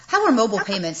are mobile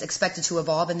payments expected to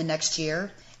evolve in the next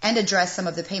year and address some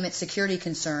of the payment security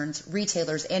concerns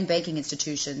retailers and banking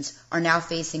institutions are now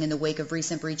facing in the wake of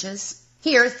recent breaches?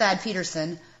 Here, Thad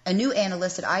Peterson, a new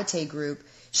analyst at Aite Group,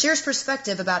 shares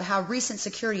perspective about how recent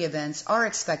security events are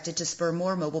expected to spur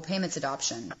more mobile payments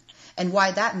adoption and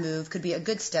why that move could be a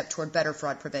good step toward better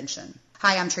fraud prevention.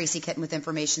 Hi, I'm Tracy Kitten with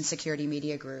Information Security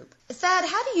Media Group. Thad,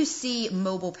 how do you see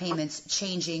mobile payments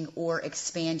changing or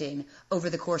expanding over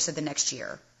the course of the next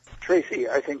year? Tracy,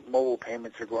 I think mobile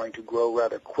payments are going to grow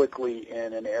rather quickly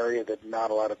in an area that not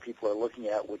a lot of people are looking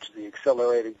at, which is the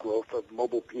accelerated growth of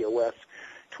mobile POS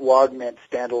to augment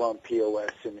standalone POS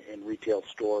in retail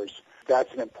stores.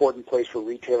 That's an important place for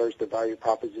retailers. The value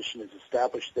proposition is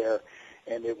established there,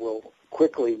 and it will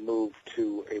quickly move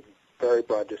to a very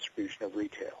broad distribution of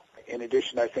retail. In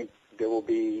addition, I think there will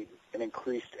be an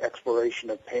increased exploration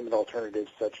of payment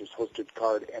alternatives such as hosted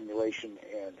card emulation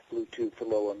and Bluetooth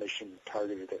low-emission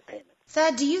targeted payment.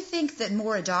 Thad, do you think that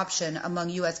more adoption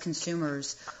among U.S.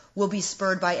 consumers will be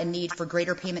spurred by a need for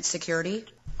greater payment security?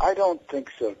 I don't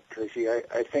think so, Tracy.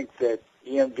 I think that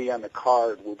EMV on the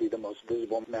card will be the most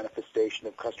visible manifestation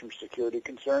of customer security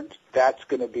concerns. That's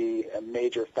going to be a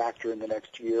major factor in the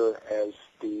next year as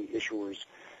the issuers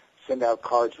send out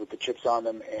cards with the chips on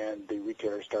them and the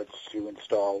retailer starts to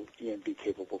install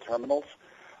EMV-capable terminals.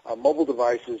 Mobile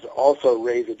devices also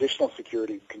raise additional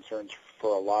security concerns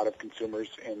for a lot of consumers,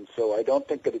 and so I don't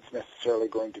think that it's necessarily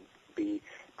going to be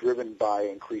driven by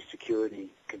increased security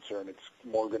concern.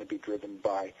 It's more going to be driven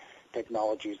by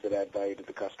technologies that add value to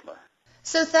the customer.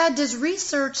 So, Thad, does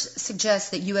research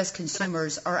suggest that U.S.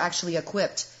 consumers are actually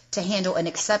equipped to handle and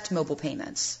accept mobile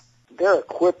payments? They're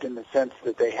equipped in the sense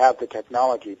that they have the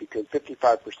technology because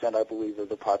 55%, I believe, of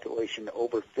the population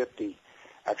over 50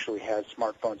 actually has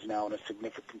smartphones now, and a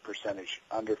significant percentage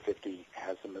under 50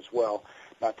 has them as well,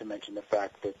 not to mention the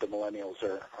fact that the millennials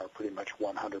are pretty much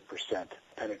 100%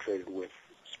 penetrated with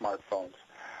smartphones.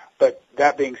 But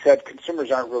that being said, consumers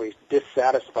aren't really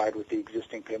dissatisfied with the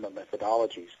existing payment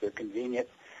methodologies. They're convenient.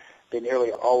 They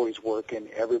nearly always work, and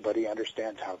everybody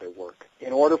understands how they work.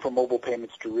 In order for mobile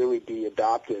payments to really be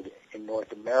adopted in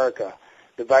North America,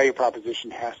 the value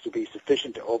proposition has to be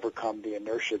sufficient to overcome the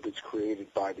inertia that's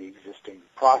created by the existing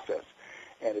process.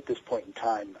 And at this point in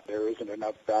time, there isn't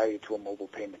enough value to a mobile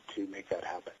payment to make that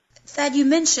happen. Thad, you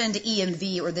mentioned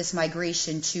EMV, or this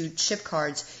migration to chip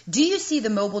cards. Do you see the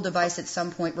mobile device at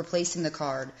some point replacing the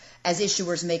card as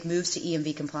issuers make moves to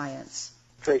EMV compliance?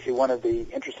 Tracy, one of the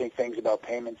interesting things about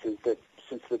payments is that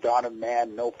since the dawn of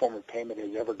man, no form of payment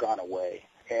has ever gone away.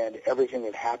 And everything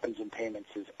that happens in payments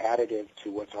is additive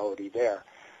to what's already there.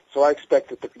 So I expect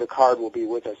that the card will be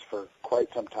with us for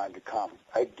quite some time to come.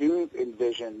 I do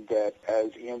envision that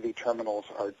as EMV terminals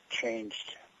are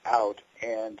changed out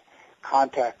and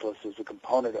contactless is a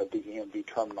component of the EMV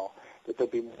terminal, that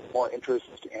there'll be more interest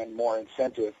and more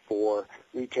incentive for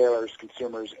retailers,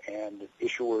 consumers, and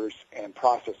issuers and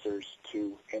processors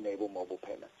to enable mobile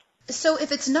payments. So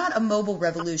if it's not a mobile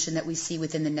revolution that we see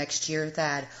within the next year,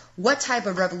 Thad, what type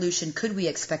of revolution could we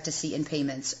expect to see in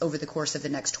payments over the course of the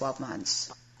next 12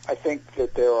 months? I think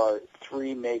that there are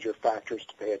three major factors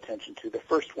to pay attention to. The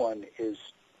first one is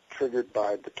triggered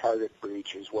by the Target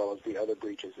breach as well as the other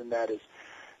breaches, and that is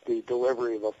the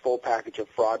delivery of a full package of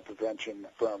fraud prevention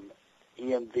from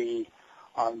EMV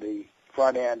on the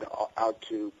front end out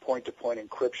to point-to-point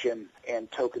encryption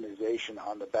and tokenization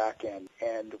on the back end.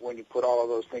 And when you put all of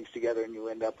those things together and you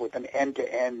end up with an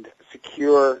end-to-end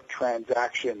secure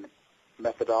transaction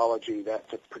methodology,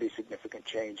 that's a pretty significant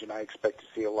change, and I expect to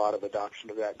see a lot of adoption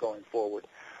of that going forward.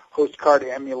 Host card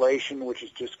emulation, which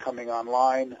is just coming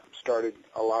online, started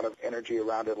a lot of energy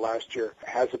around it last year,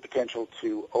 has the potential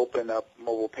to open up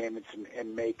mobile payments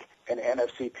and make an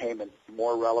NFC payment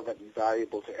more relevant and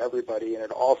valuable to everybody, and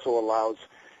it also allows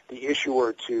the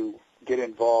issuer to get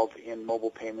involved in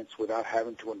mobile payments without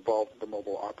having to involve the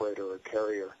mobile operator or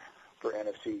carrier for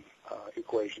NFC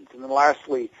equations. And then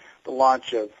lastly, the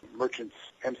launch of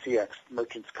MCX,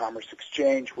 Merchants Commerce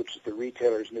Exchange, which is the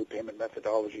retailer's new payment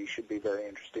methodology, should be very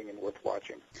interesting and worth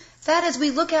watching. Thad, as we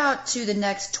look out to the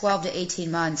next 12 to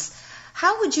 18 months,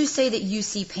 how would you say that you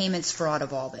see payments fraud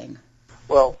evolving?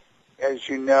 Well, as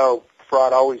you know,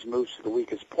 fraud always moves to the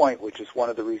weakest point, which is one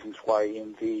of the reasons why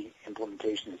EMV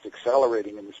implementation is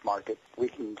accelerating in this market. We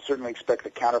can certainly expect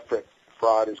that counterfeit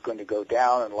fraud is going to go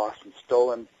down and lost and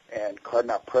stolen, and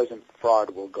card-not-present fraud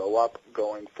will go up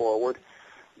going forward.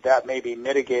 That may be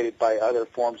mitigated by other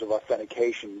forms of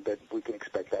authentication, but we can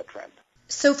expect that trend.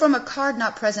 So from a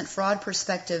card-not-present fraud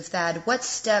perspective, Thad, what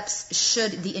steps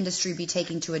should the industry be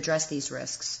taking to address these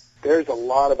risks? There's a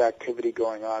lot of activity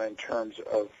going on in terms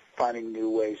of finding new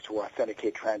ways to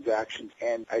authenticate transactions.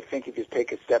 And I think if you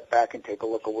take a step back and take a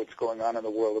look at what's going on in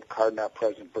the world of card not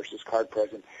present versus card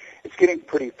present, it's getting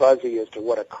pretty fuzzy as to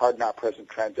what a card not present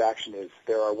transaction is.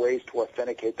 There are ways to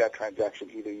authenticate that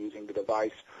transaction either using the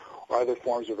device or other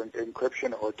forms of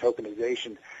encryption or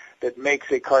tokenization that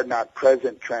makes a card not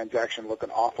present transaction look an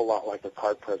awful lot like a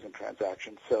card present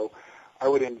transaction. So I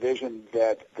would envision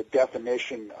that the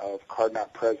definition of card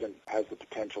not present has the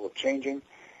potential of changing,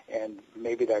 and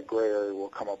maybe that gray area will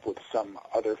come up with some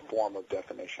other form of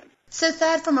definition. So,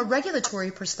 Thad, from a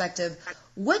regulatory perspective,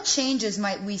 what changes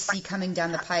might we see coming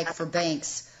down the pike for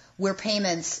banks where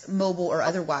payments, mobile or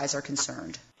otherwise, are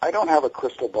concerned? I don't have a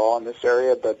crystal ball in this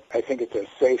area, but I think it's a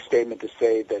safe statement to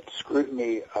say that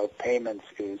scrutiny of payments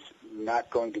is not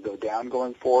going to go down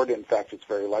going forward. In fact, it's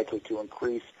very likely to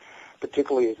increase,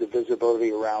 particularly as the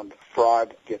visibility around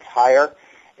fraud gets higher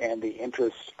and the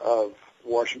interest of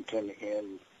Washington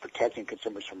in protecting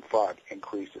consumers from fraud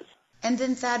increases. And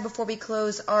then, Thad, before we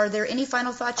close, are there any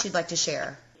final thoughts you'd like to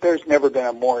share? There's never been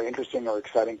a more interesting or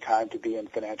exciting time to be in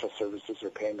financial services or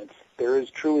payments. There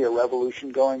is truly a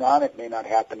revolution going on. It may not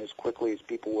happen as quickly as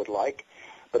people would like,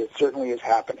 but it certainly is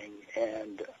happening.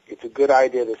 And it's a good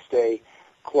idea to stay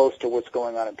close to what's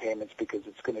going on in payments because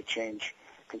it's going to change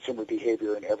consumer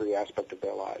behavior in every aspect of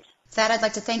their lives. Thad, I'd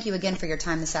like to thank you again for your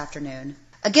time this afternoon.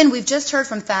 Again, we've just heard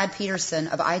from Thad Peterson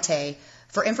of Aite.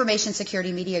 For Information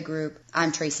Security Media Group,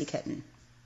 I'm Tracy Kitten.